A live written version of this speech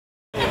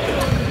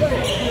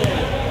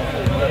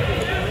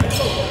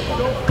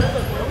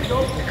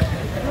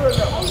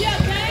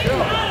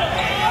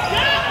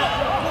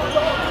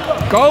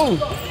Go.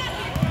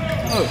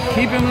 Oh,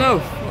 keep him low.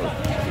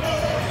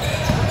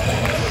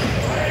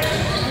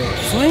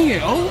 Swing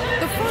it. Oh, what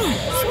the fuck?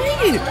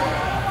 Swing it. I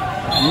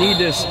need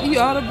this. You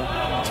out of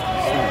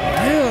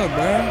hell,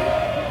 bro.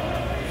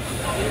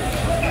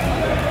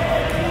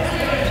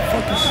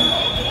 Fucking shit.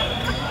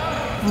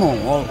 Come on,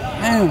 Walt.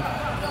 Damn.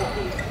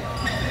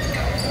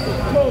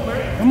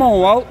 Come on,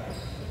 Walt.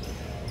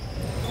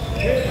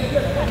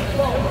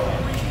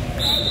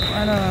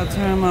 Why not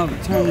turn him out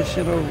and turn this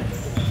shit over?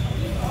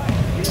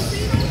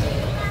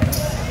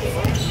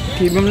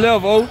 Keep him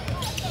level.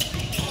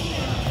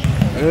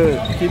 Good.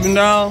 Keep him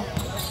down.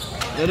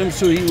 Let him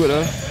shoot. He with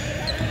us.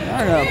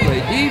 I gotta play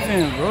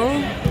defense,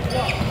 bro.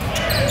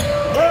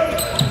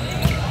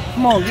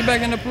 Come on, get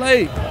back in the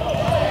play.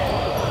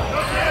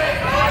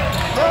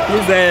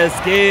 His ass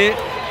scared.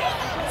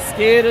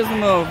 Scared as a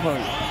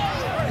motherfucker.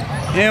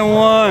 And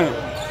one.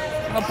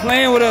 Stop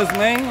playing with us,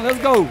 man. Let's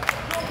go.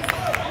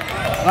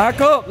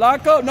 Lock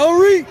up, no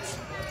reach.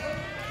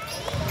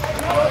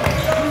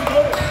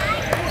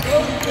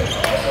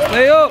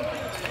 Stay up.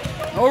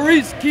 No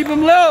reach. Keep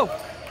him low.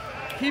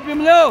 Keep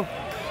him low.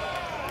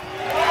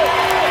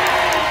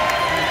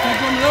 Keep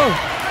him low.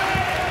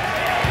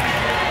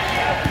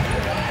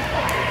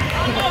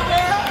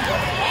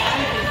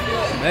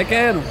 Back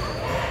at him.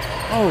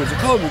 Oh,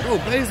 Jacoby, go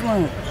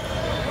baseline.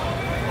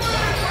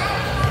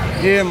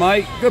 Yeah,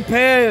 Mike. Good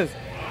pass.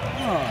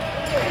 Oh.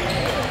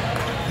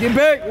 Get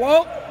back,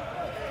 Walt.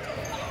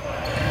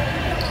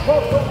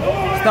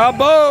 Stop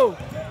ball.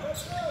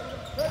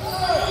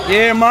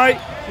 Yeah, Mike.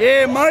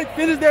 Yeah, Mike.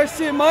 Finish that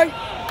shit, Mike.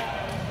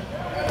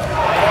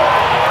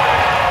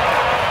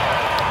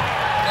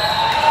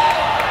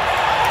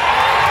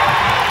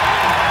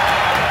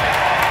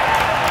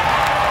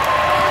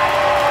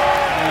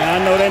 Man,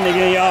 I know that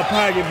nigga in y'all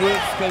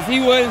pocketbooks because he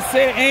wasn't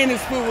set and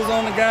his foot was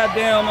on the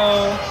goddamn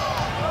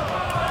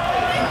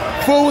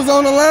foot was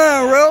on the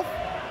line, bro.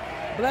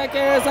 Black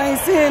ass ain't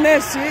seeing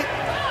that shit.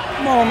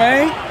 Come on,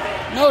 man.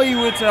 No, he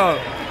with y'all.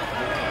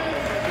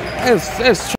 That's